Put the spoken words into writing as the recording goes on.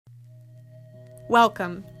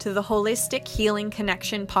Welcome to the Holistic Healing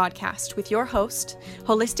Connection podcast with your host,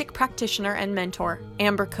 holistic practitioner and mentor,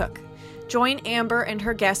 Amber Cook. Join Amber and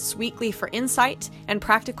her guests weekly for insight and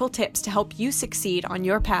practical tips to help you succeed on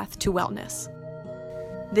your path to wellness.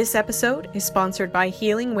 This episode is sponsored by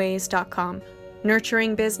HealingWays.com,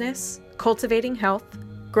 nurturing business, cultivating health,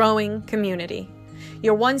 growing community.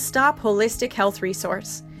 Your one-stop holistic health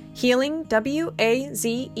resource,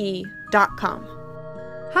 HealingWaze.com.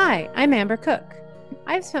 Hi, I'm Amber Cook.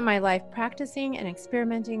 I've spent my life practicing and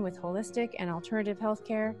experimenting with holistic and alternative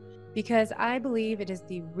healthcare because I believe it is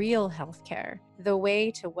the real healthcare, the way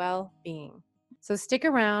to well-being. So stick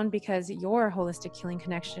around because your holistic healing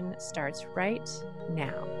connection starts right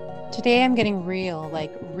now. Today I'm getting real,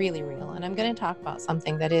 like really real, and I'm going to talk about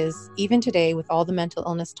something that is, even today with all the mental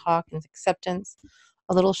illness talk and acceptance,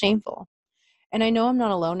 a little shameful. And I know I'm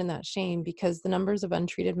not alone in that shame because the numbers of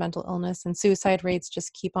untreated mental illness and suicide rates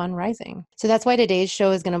just keep on rising. So that's why today's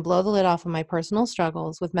show is going to blow the lid off of my personal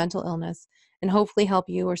struggles with mental illness and hopefully help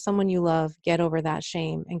you or someone you love get over that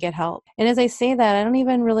shame and get help. And as I say that, I don't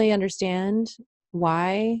even really understand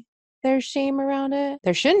why there's shame around it.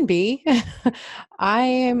 There shouldn't be. I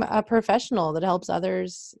am a professional that helps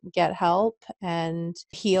others get help and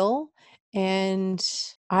heal. And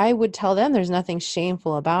I would tell them there's nothing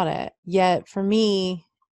shameful about it. Yet for me,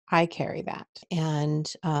 I carry that. And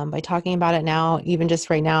by talking about it now, even just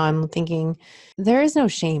right now, I'm thinking there is no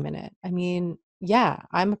shame in it. I mean, yeah,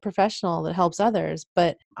 I'm a professional that helps others,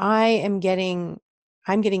 but I'm getting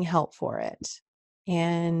help for it.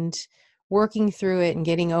 And working through it and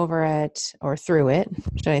getting over it, or through it,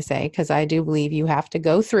 should I say, because I do believe you have to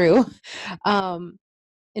go through,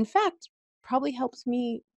 in fact, probably helps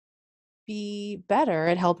me be better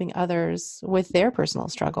at helping others with their personal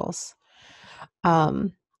struggles.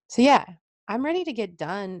 So yeah, I'm ready to get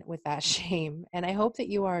done with that shame, and I hope that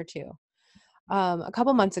you are too. A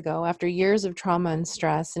couple months ago, after years of trauma and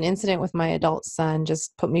stress, an incident with my adult son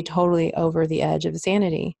just put me totally over the edge of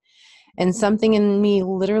sanity, and something in me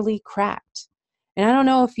literally cracked. And I don't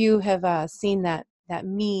know if you have seen that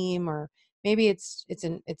meme, or maybe it's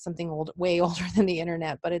something old, way older than the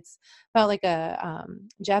internet, but it's about like a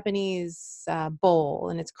Japanese bowl,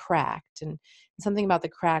 and it's cracked, and something about the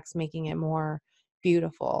cracks making it more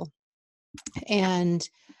beautiful. And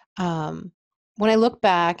when I look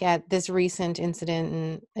back at this recent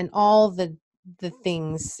incident and all the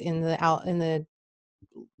things in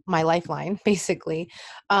my lifeline, basically,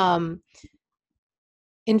 in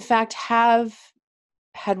fact, have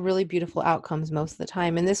had really beautiful outcomes most of the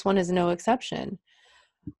time. And this one is no exception.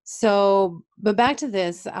 So, but back to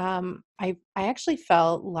this, I actually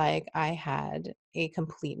felt like I had a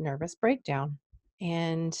complete nervous breakdown,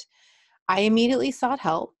 and I immediately sought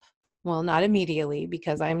help. Well, not immediately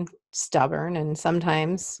because I'm stubborn, and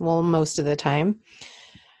sometimes, well, most of the time,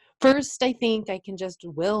 first, I think I can just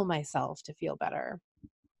will myself to feel better.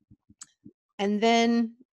 And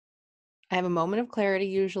then I have a moment of clarity.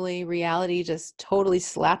 Usually reality just totally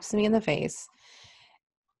slaps me in the face,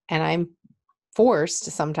 and I'm forced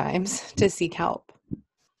sometimes to seek help.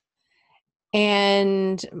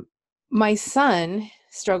 And my son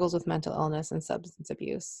struggles with mental illness and substance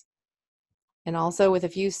abuse, and also with a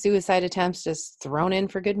few suicide attempts just thrown in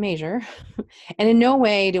for good measure. And in no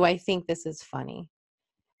way do I think this is funny.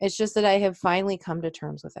 It's just that I have finally come to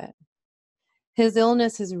terms with it. His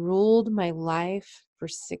illness has ruled my life for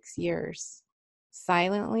 6 years,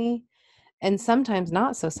 silently, and sometimes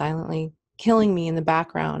not so silently, killing me in the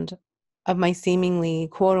background of my seemingly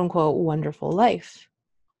quote unquote wonderful life.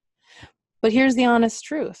 But here's the honest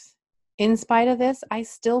truth. In spite of this, I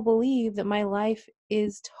still believe that my life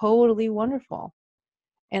is totally wonderful,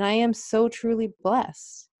 and I am so truly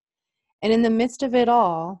blessed. And in the midst of it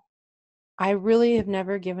all, I really have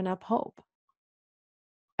never given up hope.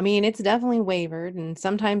 I mean, it's definitely wavered, and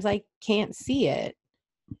sometimes I can't see it,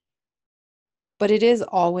 but it is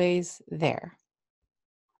always there.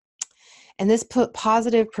 And this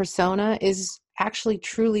positive persona is actually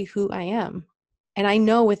truly who I am. And I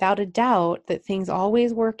know without a doubt that things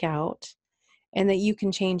always work out, and that you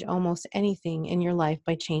can change almost anything in your life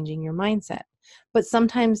by changing your mindset. But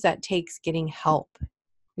sometimes that takes getting help.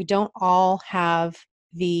 We don't all have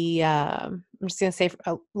the, I'm just going to say,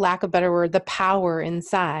 for lack of a better word, the power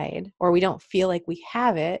inside, or we don't feel like we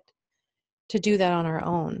have it to do that on our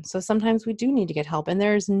own. So sometimes we do need to get help, and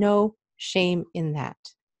there's no shame in that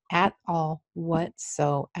at all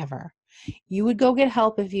whatsoever. You would go get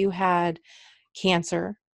help if you had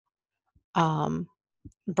cancer,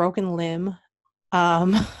 broken limb,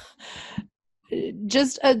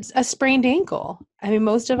 just a sprained ankle. I mean,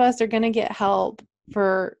 most of us are going to get help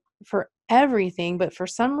for everything, but for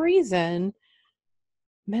some reason,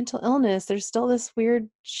 mental illness, there's still this weird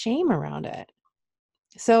shame around it.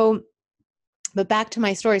 So, but back to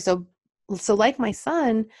my story. So like my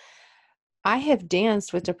son, I have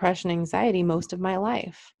danced with depression, anxiety most of my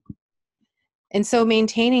life. And so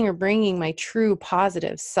maintaining or bringing my true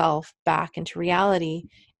positive self back into reality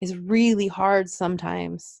is really hard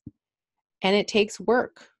sometimes. And it takes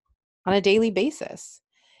work on a daily basis,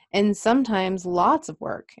 and sometimes lots of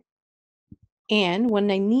work. And when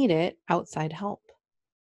I need it, outside help.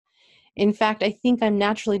 In fact, I think I'm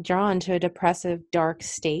naturally drawn to a depressive, dark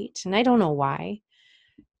state, and I don't know why.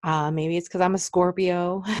 Maybe it's because I'm a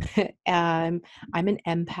Scorpio. I'm an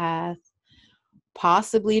empath.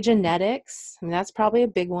 Possibly genetics. I mean, that's probably a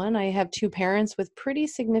big one. I have 2 parents with pretty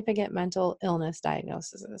significant mental illness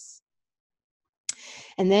diagnoses.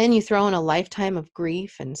 And then you throw in a lifetime of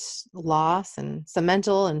grief and loss and some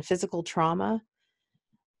mental and physical trauma,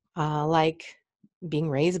 like being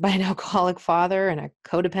raised by an alcoholic father and a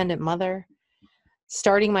codependent mother,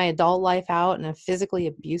 starting my adult life out in a physically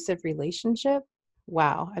abusive relationship.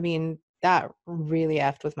 Wow. I mean, that really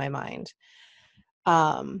effed with my mind.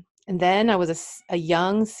 And then I was a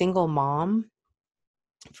young single mom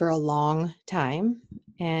for a long time.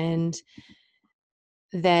 And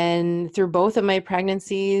then through both of my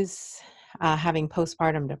pregnancies, having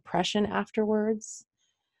postpartum depression afterwards.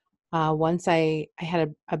 Once I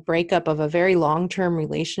had a breakup of a very long-term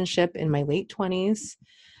relationship in my late 20s.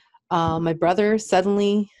 My brother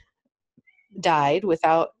suddenly died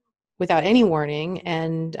without any warning,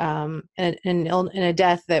 and a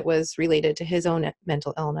death that was related to his own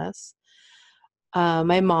mental illness.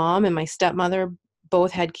 My mom and my stepmother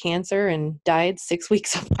both had cancer and died 6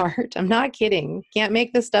 weeks apart. I'm not kidding. Can't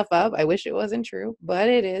make this stuff up. I wish it wasn't true, but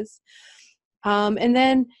it is. And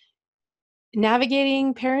then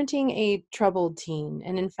navigating parenting a troubled teen,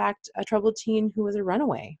 and in fact, a troubled teen who was a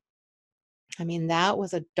runaway. I mean, that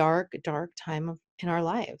was a dark, dark time in our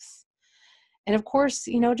lives. And of course,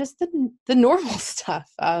 just the normal stuff,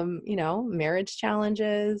 marriage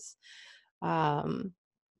challenges,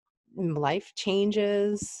 life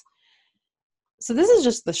changes. So this is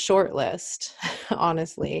just the short list,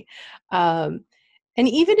 honestly. And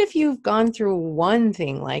even if you've gone through one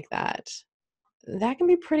thing like that, that can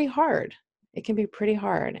be pretty hard. It can be pretty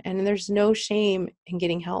hard. And there's no shame in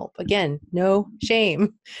getting help. Again, no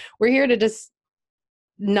shame. We're here to just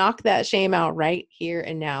knock that shame out right here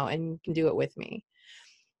and now, and you can do it with me.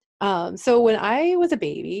 So when I was a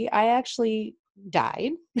baby, I actually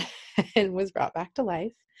died and was brought back to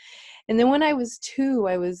life. And then when I was 2,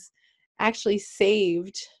 I was actually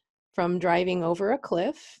saved from driving over a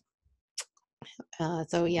cliff.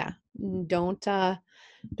 So yeah, don't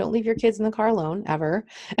leave your kids in the car alone ever.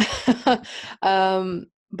 But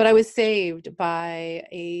I was saved by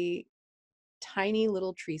a tiny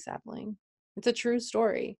little tree sapling. It's a true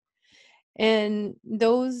story. And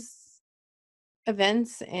those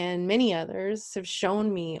events and many others have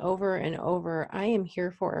shown me over and over, I am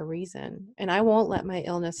here for a reason, and I won't let my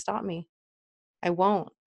illness stop me. I won't.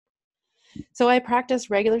 So I practice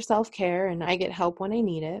regular self-care, and I get help when I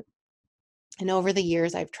need it. And over the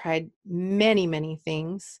years, I've tried many, many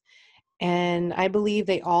things, and I believe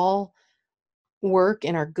they all work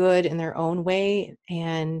and are good in their own way.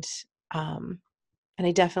 And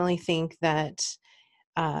I definitely think that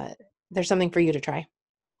there's something for you to try.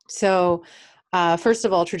 So first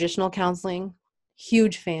of all, traditional counseling,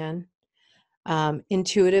 huge fan.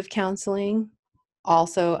 Intuitive counseling,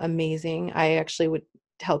 also amazing. I actually would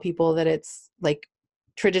tell people that it's like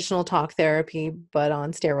traditional talk therapy, but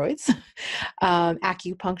on steroids.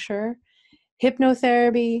 Acupuncture,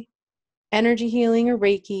 hypnotherapy, energy healing or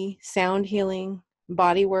Reiki, sound healing,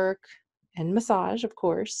 body work, and massage, of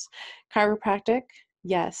course. Chiropractic,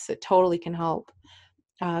 yes, it totally can help.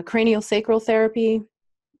 Cranial sacral therapy,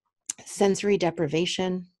 sensory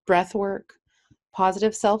deprivation, breath work,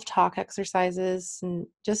 positive self-talk exercises, and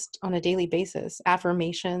just on a daily basis,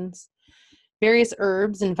 affirmations, various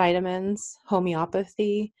herbs and vitamins,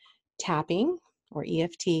 homeopathy, tapping or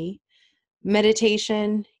EFT,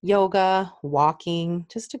 meditation, yoga, walking,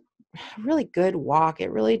 just a really good walk.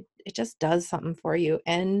 It just does something for you.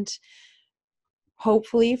 And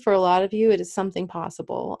hopefully for a lot of you, it is something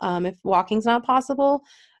possible. If walking's not possible,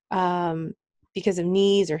 because of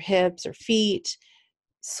knees or hips or feet,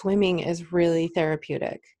 swimming is really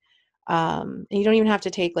therapeutic. And you don't even have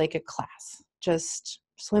to take like a class, just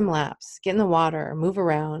swim laps, get in the water, move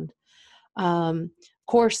around. Of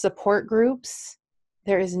course, support groups,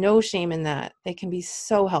 there is no shame in that. They can be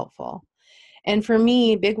so helpful. And for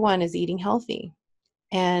me, big one is eating healthy.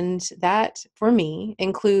 And that for me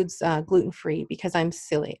includes gluten-free, because I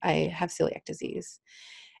have celiac disease.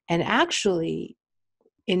 And actually,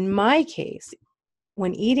 in my case,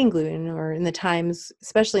 when eating gluten, or in the times,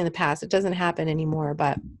 especially in the past, it doesn't happen anymore,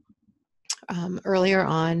 but earlier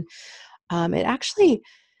on, it actually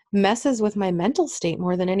messes with my mental state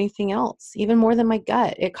more than anything else, even more than my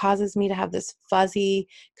gut. It causes me to have this fuzzy,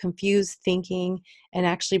 confused thinking, and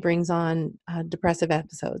actually brings on depressive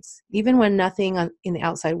episodes, even when nothing in the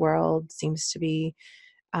outside world seems to be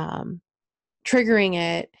triggering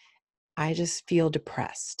it. I just feel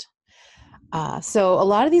depressed. So a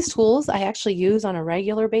lot of these tools I actually use on a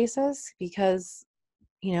regular basis because,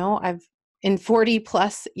 I've in 40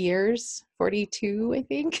 plus years, 42, I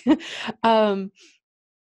think,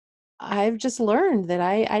 I've just learned that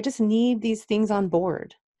I just need these things on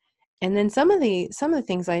board. And then some of the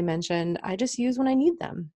things I mentioned, I just use when I need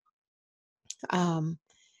them. Um,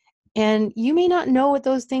 and you may not know what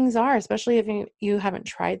those things are, especially if you haven't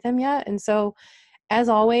tried them yet. And so, as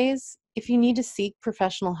always, if you need to seek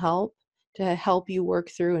professional help to help you work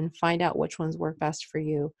through and find out which ones work best for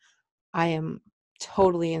you, I am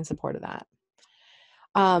totally in support of that.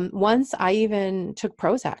 Once I even took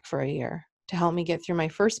Prozac for a year to help me get through my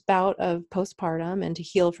first bout of postpartum and to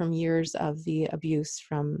heal from years of the abuse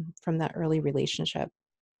from that early relationship.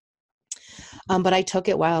 But I took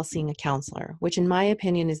it while seeing a counselor, which in my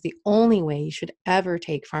opinion is the only way you should ever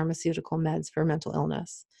take pharmaceutical meds for mental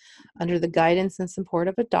illness, under the guidance and support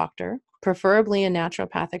of a doctor, preferably a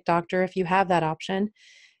naturopathic doctor if you have that option,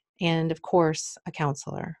 and of course, a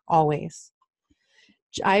counselor, always.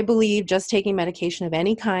 I believe just taking medication of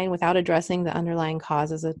any kind without addressing the underlying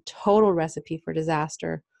cause is a total recipe for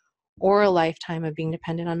disaster or a lifetime of being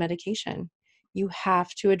dependent on medication. You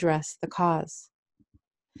have to address the cause.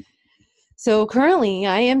 So currently,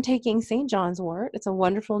 I am taking St. John's wort. It's a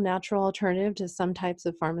wonderful natural alternative to some types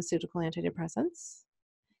of pharmaceutical antidepressants.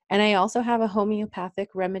 And I also have a homeopathic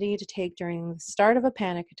remedy to take during the start of a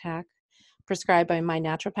panic attack, prescribed by my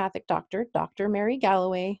naturopathic doctor, Dr. Mary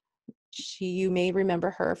Galloway. You may remember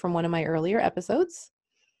her from one of my earlier episodes.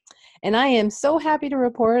 And I am so happy to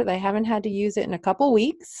report that I haven't had to use it in a couple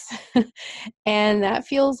weeks. And that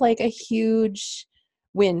feels like a huge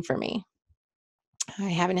win for me. I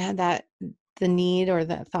haven't had the need or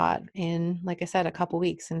the thought in, like I said, a couple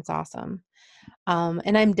weeks, and it's awesome.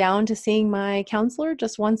 And I'm down to seeing my counselor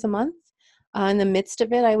just once a month. In the midst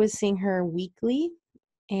of it, I was seeing her weekly,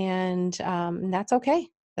 and that's okay.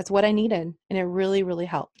 That's what I needed, and it really, really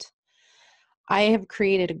helped. I have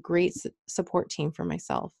created a great support team for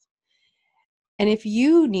myself. And if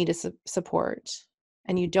you need a support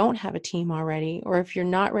and you don't have a team already, or if you're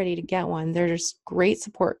not ready to get one, there's great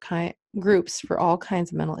support groups for all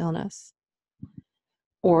kinds of mental illness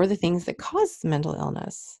or the things that cause mental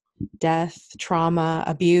illness: death, trauma,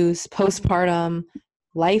 abuse, postpartum,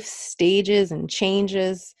 life stages and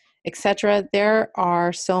changes, etc. There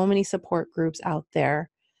are so many support groups out there.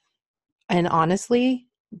 And honestly,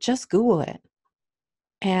 just Google it.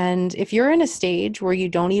 And if you're in a stage where you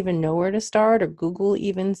don't even know where to start, or Google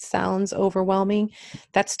even sounds overwhelming,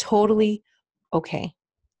 that's totally okay.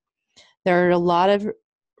 There are a lot of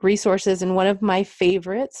resources, and one of my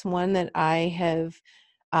favorites, one that I have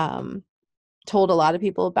told a lot of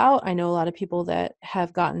people about, I know a lot of people that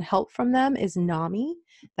have gotten help from them, is NAMI.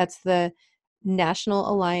 That's the National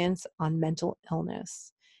Alliance on Mental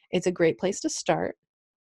Illness. It's a great place to start.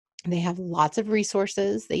 They have lots of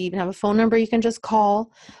resources. They even have a phone number you can just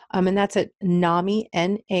call. And that's at NAMI,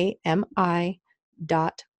 NAMI.org,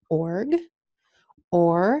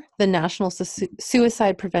 or the National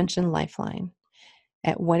Suicide Prevention Lifeline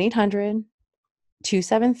at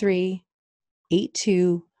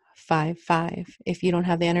 1-800-273-8255. If you don't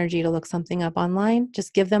have the energy to look something up online,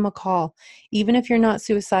 just give them a call. Even if you're not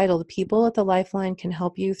suicidal, the people at the Lifeline can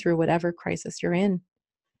help you through whatever crisis you're in.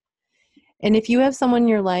 And if you have someone in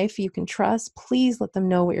your life you can trust, please let them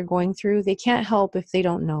know what you're going through. They can't help if they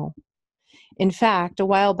don't know. In fact, a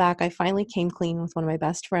while back, I finally came clean with one of my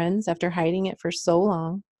best friends after hiding it for so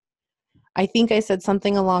long. I think I said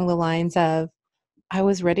something along the lines of, I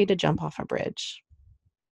was ready to jump off a bridge.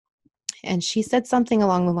 And she said something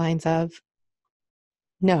along the lines of,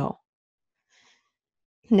 no.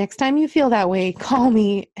 Next time you feel that way, call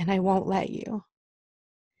me and I won't let you.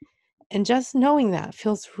 And just knowing that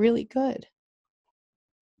feels really good.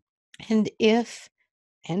 And if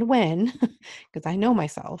and when, because I know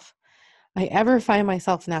myself, I ever find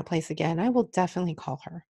myself in that place again, I will definitely call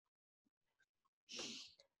her.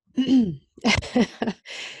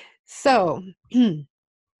 So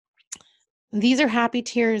these are happy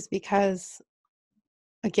tears because,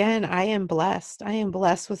 again, I am blessed. I am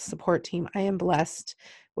blessed with support team. I am blessed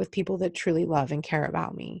with people that truly love and care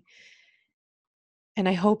about me. And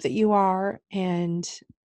I hope that you are. And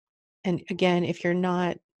And again, if you're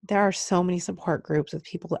not, there are so many support groups with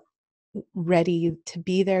people ready to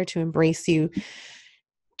be there to embrace you,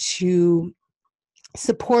 to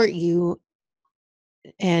support you,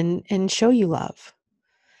 and show you love.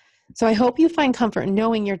 So I hope you find comfort in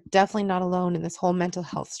knowing you're definitely not alone in this whole mental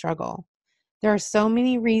health struggle. There are so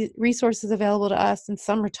many resources available to us, and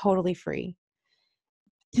some are totally free.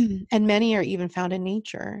 And many are even found in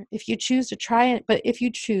nature. If you choose to try it, but if you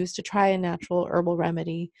choose to try a natural herbal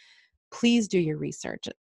remedy, please do your research,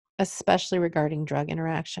 especially regarding drug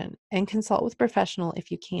interaction, and consult with a professional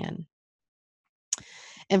if you can.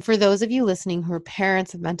 And for those of you listening who are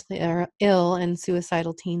parents of mentally ill and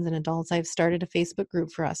suicidal teens and adults, I've started a Facebook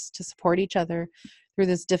group for us to support each other through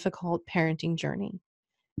this difficult parenting journey.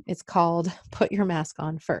 It's called Put Your Mask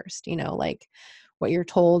On First. Like what you're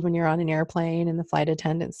told when you're on an airplane and the flight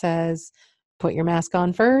attendant says, put your mask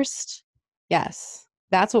on first. Yes,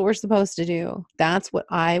 that's what we're supposed to do. That's what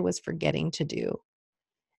I was forgetting to do.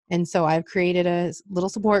 And so I've created a little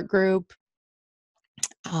support group.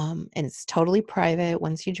 And it's totally private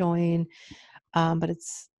once you join. But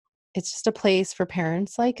it's just a place for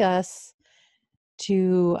parents like us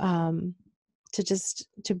to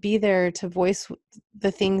be there to voice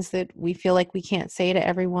the things that we feel like we can't say to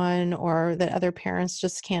everyone, or that other parents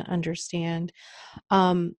just can't understand.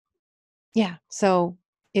 So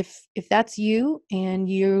if that's you and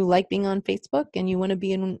you like being on Facebook and you want to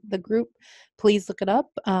be in the group, please look it up.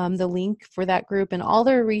 The link for that group and all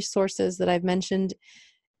the resources that I've mentioned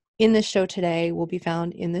in the show today will be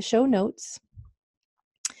found in the show notes.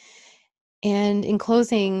 And in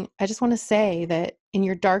closing, I just want to say that in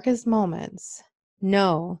your darkest moments,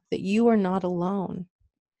 know that you are not alone.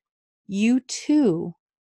 You too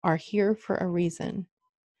are here for a reason.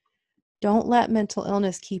 Don't let mental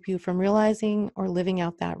illness keep you from realizing or living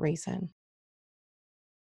out that reason.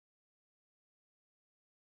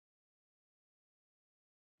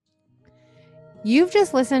 You've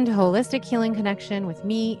just listened to Holistic Healing Connection with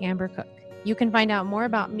me, Amber Cook. You can find out more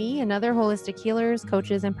about me and other holistic healers,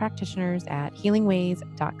 coaches, and practitioners at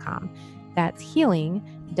healingwaze.com. That's healing,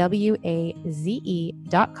 WAZE.com,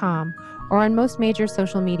 or on most major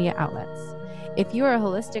social media outlets. If you are a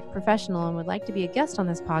holistic professional and would like to be a guest on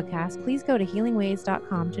this podcast, please go to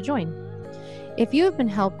healingwaze.com to join. If you have been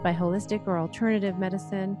helped by holistic or alternative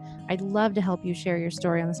medicine, I'd love to help you share your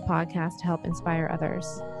story on this podcast to help inspire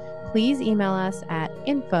others. Please email us at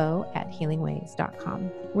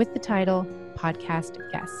info@healingwaze.com with the title Podcast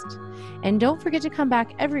Guest. And don't forget to come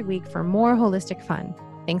back every week for more holistic fun.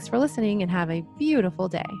 Thanks for listening and have a beautiful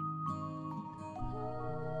day.